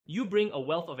You bring a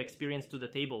wealth of experience to the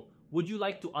table. Would you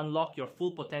like to unlock your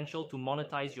full potential to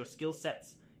monetize your skill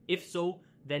sets? If so,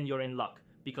 then you're in luck,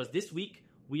 because this week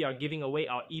we are giving away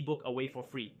our ebook away for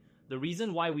free. The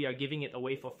reason why we are giving it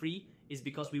away for free is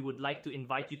because we would like to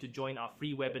invite you to join our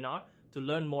free webinar to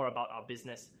learn more about our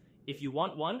business. If you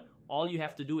want one, all you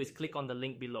have to do is click on the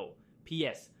link below.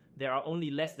 P.S. There are only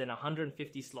less than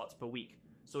 150 slots per week.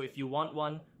 So if you want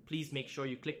one, please make sure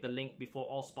you click the link before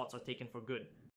all spots are taken for good.